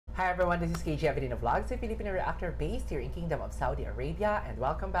Hi everyone, this is toffe.avelino Vlogs, a Filipino reactor based here in Kingdom of Saudi Arabia, and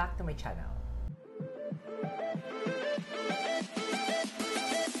welcome back to my channel.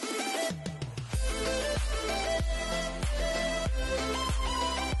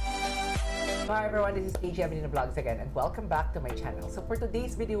 Hi everyone, this is toffe.avelino Vlogs again, and welcome back to my channel. So for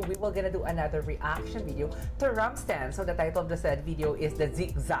today's video, we will gonna do another reaction video to Rammstein. So the title of the said video is the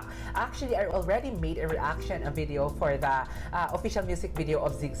Zick Zack. Actually, I already made a reaction video for the official music video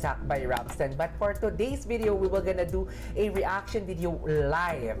of Zick Zack by Rammstein. But for today's video, we will gonna do a reaction video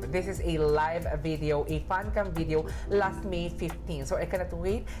live. This is a live video, a fan cam video last May 15. So I cannot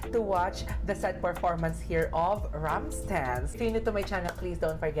wait to watch the said performance here of Rammstein. If you're new to my channel, please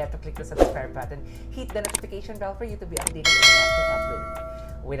don't forget to click the subscribe button, hit the notification bell for you to be updated on the next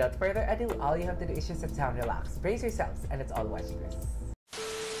upload. Without further ado, all you have to do is just sit down, relax, brace yourselves, and let's all watch this.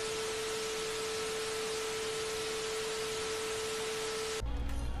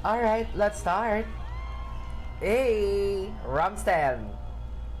 Alright, let's start. Hey, Rammstein.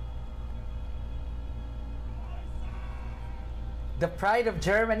 The pride of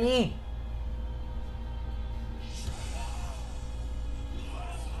Germany.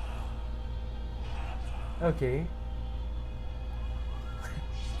 Okay.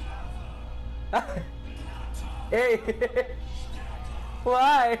 Hey.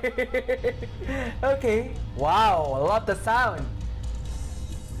 Why? Okay. Wow, I love the sound.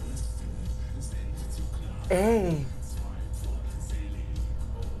 Hey.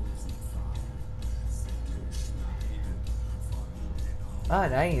 Oh,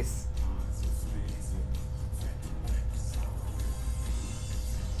 nice.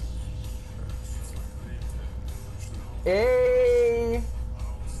 Hey!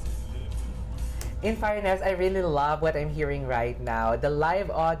 In fairness, I really love what I'm hearing right now. The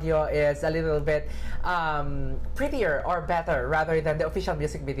live audio is a little bit prettier or better rather than the official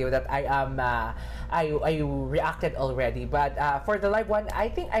music video that I reacted already. But for the live one, I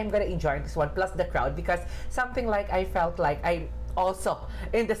think I'm gonna enjoy this one, plus the crowd, because something like I felt like I'm also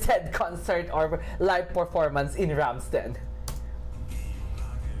in the said concert or live performance in Rammstein.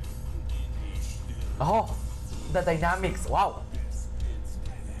 Oh! The dynamics, wow.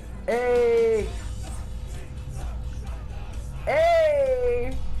 Hey!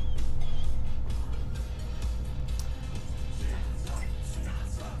 Hey!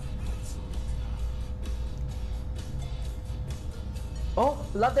 Oh,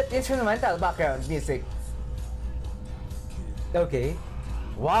 love that instrumental background music. Okay.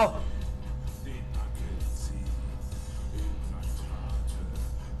 Wow.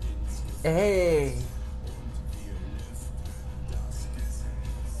 Hey!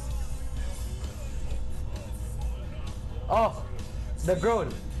 Oh, the groan.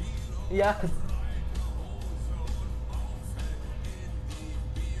 Yes.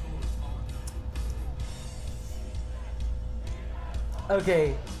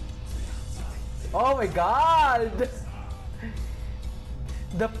 Okay. Oh my God.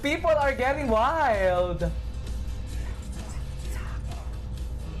 The people are getting wild.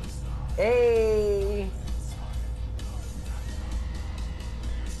 Hey.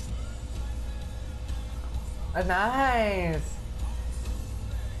 Nice.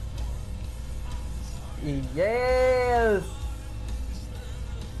 Yes.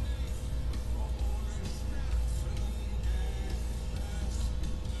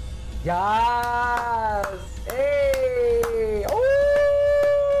 Yes. Hey.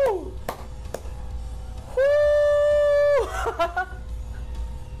 Ooh. Woo.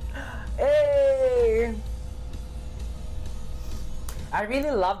 Hey. I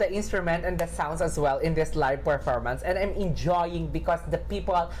really love the instrument and the sounds as well in this live performance, and I'm enjoying because the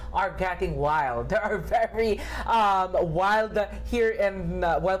people are getting wild. They are very wild here and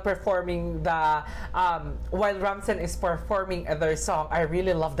while performing the while Rammstein is performing their song. I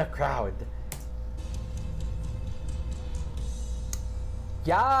really love the crowd.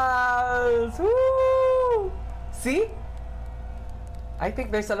 Yes! Woo! See? I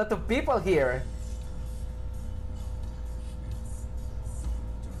think there's a lot of people here.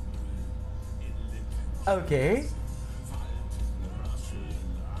 Okay.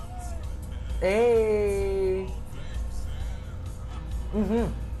 Hey. Mm-hmm.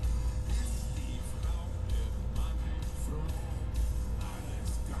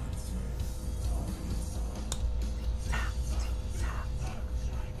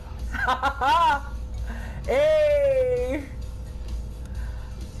 Hey.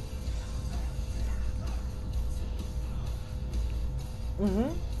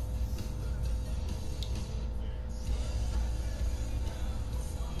 Mm-hmm.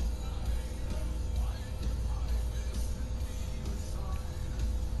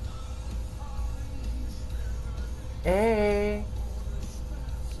 Hey!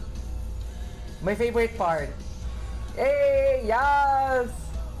 My favorite part. Hey! Yes!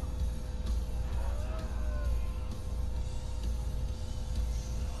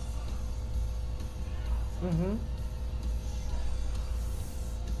 Mm-hmm.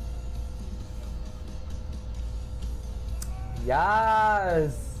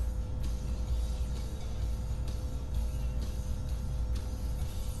 Yes!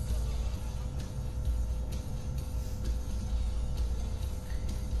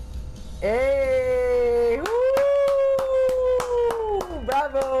 Hey! Woo!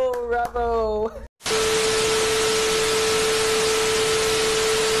 Bravo! Bravo!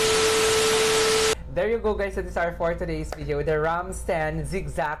 There you go, guys. So this is our for today's video. The Rammstein Zick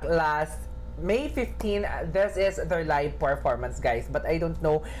Zack last May 15, this is their live performance, guys. But I don't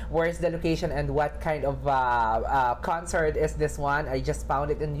know where's the location and what kind of concert is this one. I just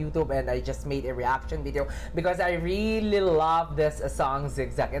found it on YouTube and I just made a reaction video because I really love this song,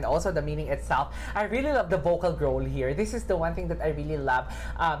 Zick Zack, and also the meaning itself. I really love the vocal growl here. This is the one thing that I really love,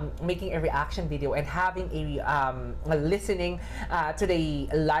 making a reaction video and having a listening to the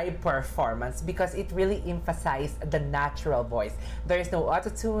live performance, because it really emphasized the natural voice. There is no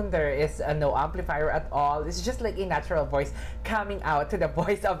auto-tune, there is no amplifier at all. It's just like a natural voice coming out to the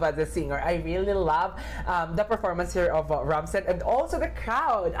voice of the singer. I really love the performance here of Rammstein, and also the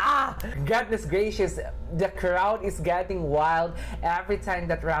crowd. Goodness gracious, the crowd is getting wild every time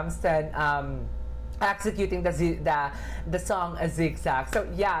that Rammstein executing the song Zick Zack. So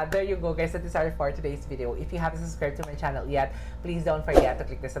yeah, there you go, guys. That is our for today's video. If you haven't subscribed to my channel yet, please don't forget to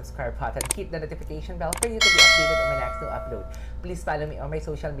click the subscribe button, hit the notification bell for you to be updated on my next new upload. Please follow me on my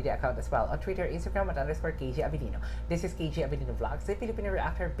social media account as well, on Twitter, Instagram at _KJ_Avelino. This is KJ Avelino Vlogs, a Filipino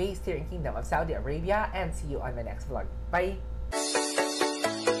reactor based here in Kingdom of Saudi Arabia, and see you on my next vlog. Bye!